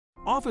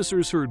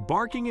officers heard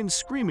barking and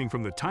screaming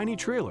from the tiny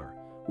trailer,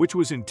 which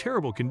was in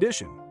terrible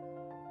condition.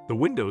 The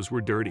windows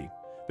were dirty,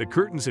 the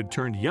curtains had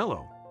turned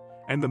yellow,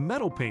 and the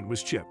metal paint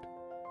was chipped.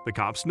 The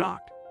cops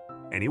knocked.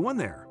 Anyone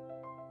there?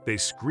 They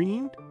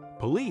screamed,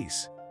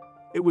 "Police!"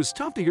 It was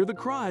tough to hear the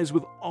cries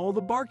with all the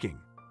barking.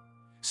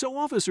 So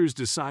officers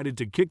decided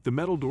to kick the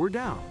metal door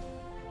down.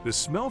 The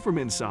smell from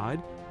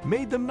inside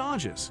made them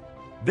nauseous.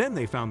 Then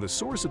they found the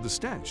source of the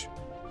stench.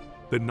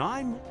 The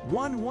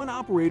 911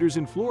 operators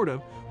in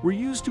Florida were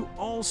used to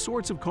all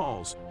sorts of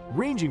calls,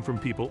 ranging from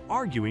people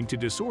arguing to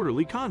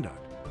disorderly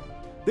conduct.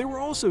 They were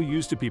also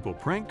used to people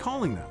prank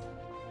calling them.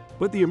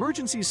 But the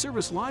emergency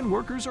service line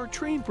workers are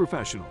trained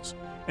professionals,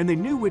 and they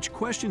knew which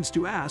questions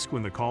to ask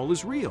when the call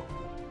is real.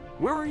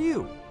 Where are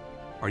you?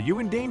 Are you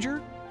in danger?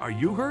 Are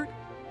you hurt?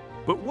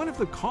 But what if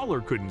the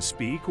caller couldn't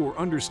speak or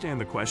understand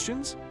the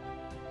questions?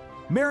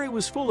 Mary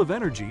was full of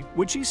energy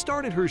when she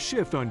started her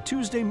shift on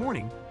Tuesday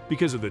morning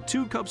because of the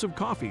 2 cups of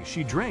coffee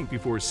she drank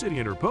before sitting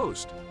at her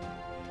post.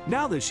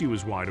 Now that she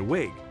was wide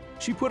awake,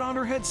 she put on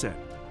her headset,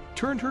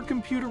 turned her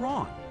computer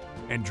on,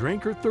 and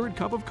drank her 3rd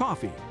cup of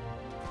coffee.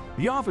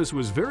 The office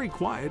was very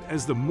quiet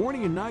as the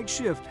morning and night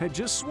shift had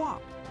just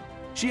swapped.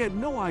 She had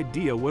no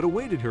idea what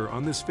awaited her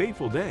on this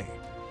fateful day.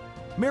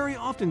 Mary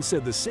often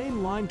said the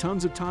same line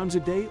tons of times a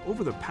day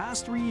over the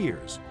past 3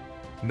 years.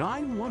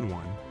 911,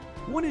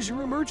 what is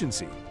your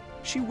emergency?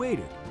 She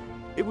waited.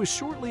 It was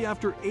shortly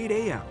after 8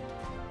 a.m.,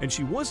 and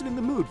she wasn't in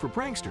the mood for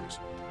pranksters,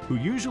 who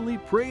usually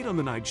preyed on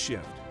the night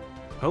shift.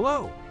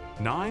 Hello,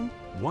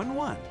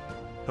 911.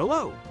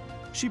 Hello.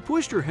 She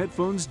pushed her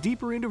headphones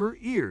deeper into her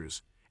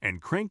ears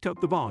and cranked up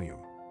the volume.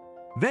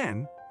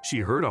 Then she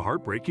heard a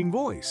heartbreaking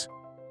voice.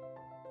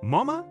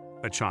 "Mama?"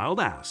 a child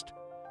asked.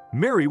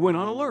 Mary went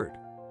on alert.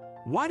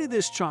 Why did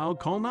this child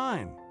call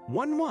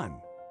 911?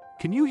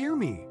 "Can you hear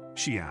me?"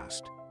 she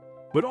asked.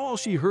 But all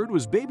she heard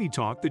was baby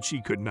talk that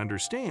she couldn't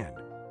understand.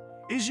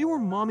 "Is your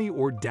mommy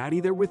or daddy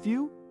there with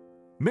you?"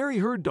 Mary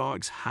heard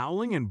dogs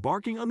howling and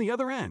barking on the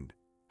other end.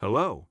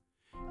 "Hello.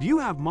 Do you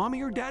have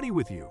mommy or daddy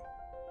with you?"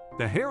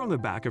 The hair on the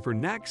back of her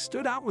neck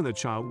stood out when the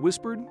child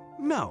whispered,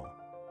 "No."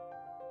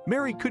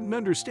 Mary couldn't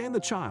understand the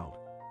child,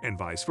 and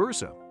vice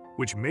versa,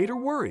 which made her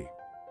worry.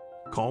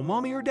 "Call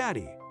mommy or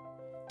daddy.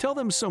 Tell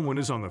them someone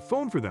is on the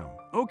phone for them,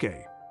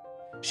 okay."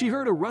 She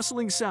heard a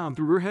rustling sound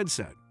through her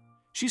headset.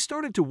 She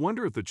started to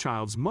wonder if the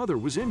child's mother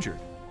was injured.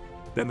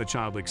 Then the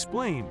child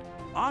explained,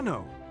 "Ah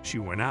no." She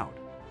went out.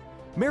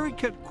 Mary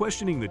kept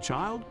questioning the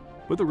child,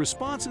 but the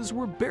responses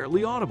were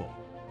barely audible.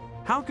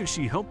 How could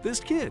she help this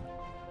kid?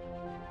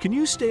 "Can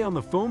you stay on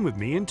the phone with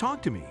me and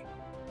talk to me?"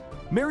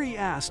 Mary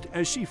asked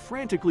as she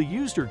frantically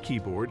used her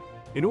keyboard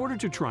in order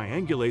to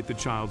triangulate the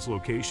child's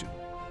location.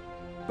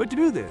 But to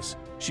do this,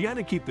 she had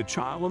to keep the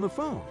child on the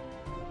phone.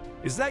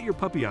 "Is that your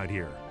puppy out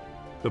here?"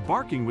 The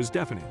barking was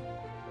deafening.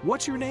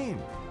 "What's your name?"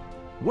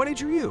 "What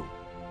age are you?"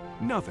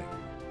 "Nothing."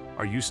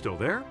 "Are you still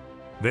there?"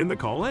 Then the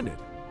call ended.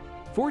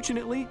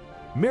 Fortunately,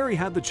 Mary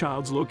had the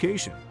child's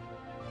location.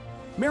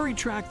 Mary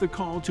tracked the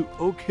call to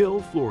Oak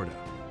Hill, Florida,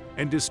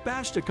 and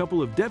dispatched a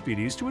couple of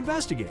deputies to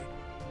investigate.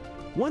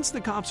 Once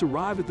the cops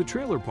arrived at the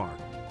trailer park,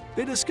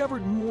 they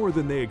discovered more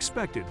than they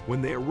expected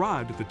when they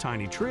arrived at the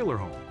tiny trailer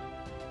home.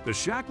 The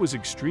shack was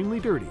extremely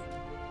dirty.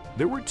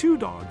 There were 2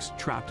 dogs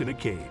trapped in a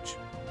cage,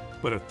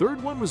 but a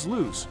 3rd one was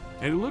loose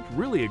and it looked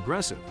really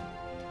aggressive.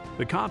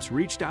 The cops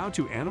reached out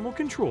to animal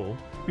control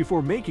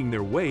before making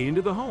their way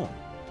into the home.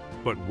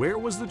 But where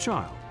was the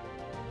child?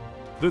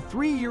 The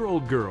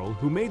 3-year-old girl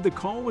who made the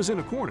call was in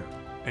a corner,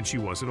 and she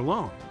wasn't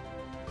alone.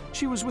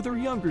 She was with her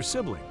younger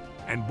sibling,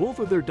 and both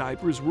of their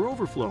diapers were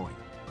overflowing.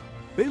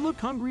 They looked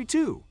hungry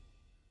too,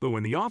 but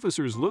when the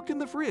officers looked in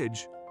the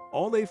fridge,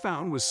 all they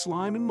found was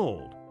slime and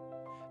mold.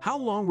 How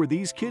long were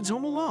these kids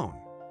home alone?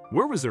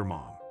 Where was their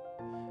mom?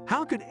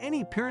 How could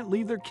any parent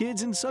leave their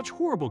kids in such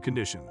horrible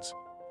conditions?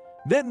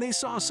 Then they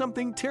saw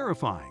something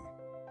terrifying.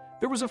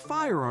 There was a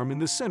firearm in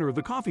the center of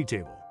the coffee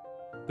table.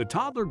 The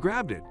toddler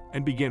grabbed it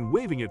and began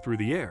waving it through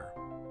the air.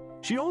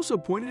 She also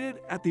pointed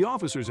it at the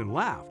officers and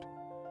laughed.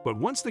 But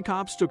once the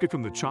cops took it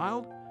from the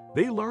child,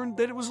 they learned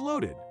that it was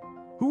loaded.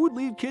 Who would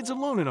leave kids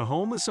alone in a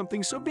home with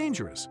something so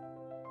dangerous?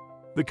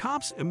 The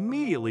cops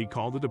immediately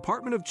called the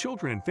Department of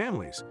Children and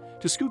Families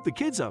to scoop the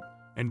kids up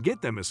and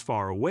get them as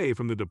far away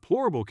from the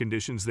deplorable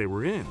conditions they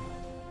were in.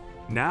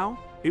 Now,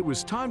 it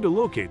was time to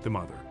locate the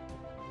mother.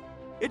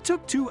 It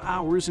took 2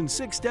 hours and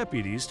 6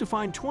 deputies to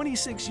find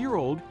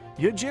 26-year-old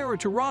Yajara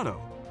Tirado.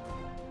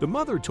 The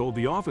mother told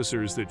the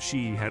officers that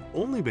she had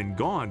only been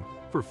gone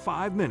for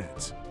 5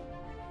 minutes.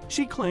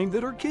 She claimed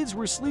that her kids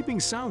were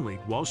sleeping soundly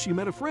while she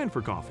met a friend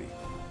for coffee.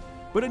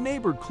 But a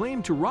neighbor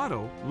claimed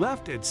Tirado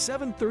left at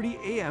 7:30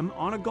 a.m.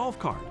 on a golf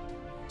cart,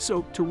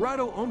 so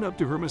Tirado owned up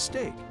to her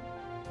mistake.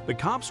 The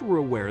cops were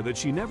aware that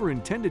she never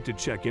intended to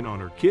check in on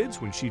her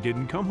kids when she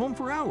didn't come home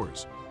for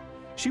hours.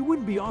 She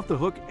wouldn't be off the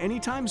hook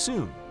anytime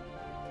soon.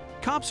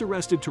 Cops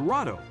arrested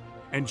Tirado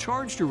and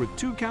charged her with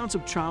 2 counts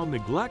of child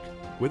neglect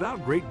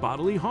without great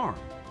bodily harm.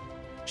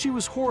 She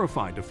was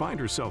horrified to find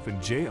herself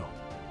in jail.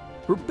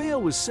 Her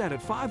bail was set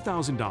at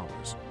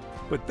 $5,000,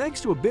 but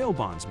thanks to a bail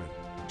bondsman,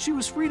 she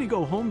was free to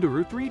go home to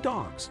her 3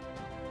 dogs.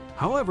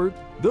 However,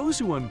 those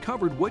who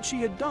uncovered what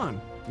she had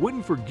done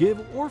wouldn't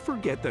forgive or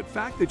forget the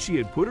fact that she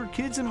had put her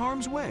kids in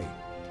harm's way.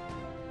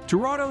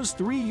 Toronto's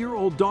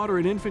 3-year-old daughter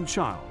and infant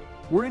child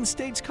were in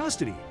state's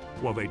custody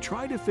while they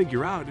tried to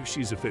figure out if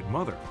she's a fit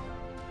mother.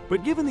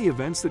 But given the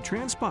events that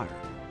transpired,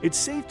 it's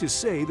safe to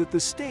say that the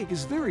state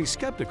is very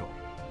skeptical.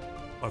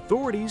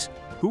 Authorities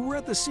who were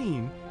at the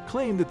scene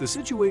claimed that the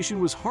situation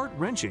was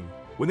heart-wrenching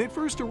when they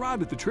first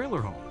arrived at the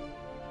trailer home.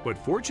 But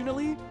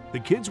fortunately, the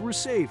kids were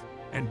safe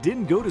and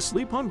didn't go to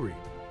sleep hungry.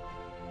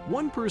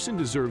 One person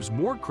deserves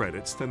more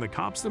credits than the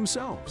cops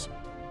themselves.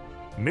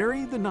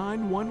 Mary, the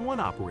 911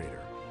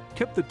 operator,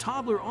 kept the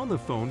toddler on the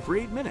phone for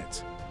 8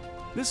 minutes.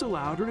 This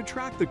allowed her to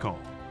track the call.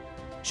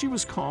 She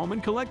was calm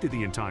and collected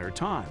the entire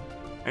time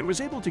and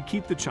was able to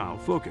keep the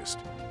child focused.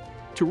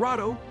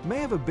 Toronto may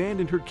have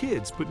abandoned her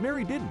kids, but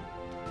Mary didn't.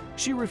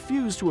 She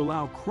refused to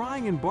allow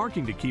crying and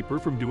barking to keep her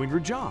from doing her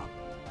job.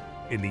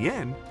 In the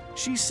end,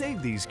 she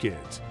saved these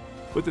kids,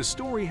 but the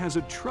story has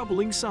a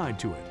troubling side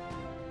to it.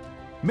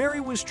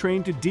 Mary was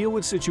trained to deal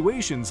with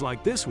situations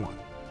like this one.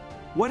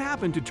 What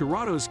happened to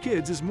Toronto's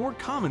kids is more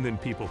common than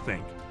people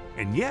think,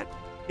 and yet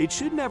it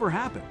should never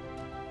happen.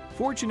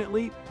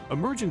 Fortunately,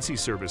 emergency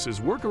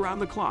services work around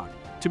the clock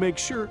to make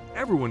sure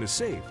everyone is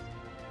safe.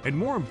 And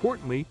more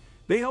importantly,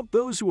 they help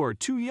those who are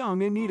too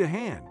young and need a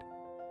hand.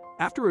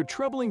 After a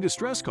troubling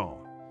distress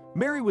call,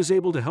 Mary was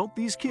able to help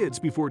these kids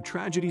before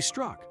tragedy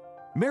struck.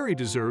 Mary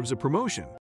deserves a promotion.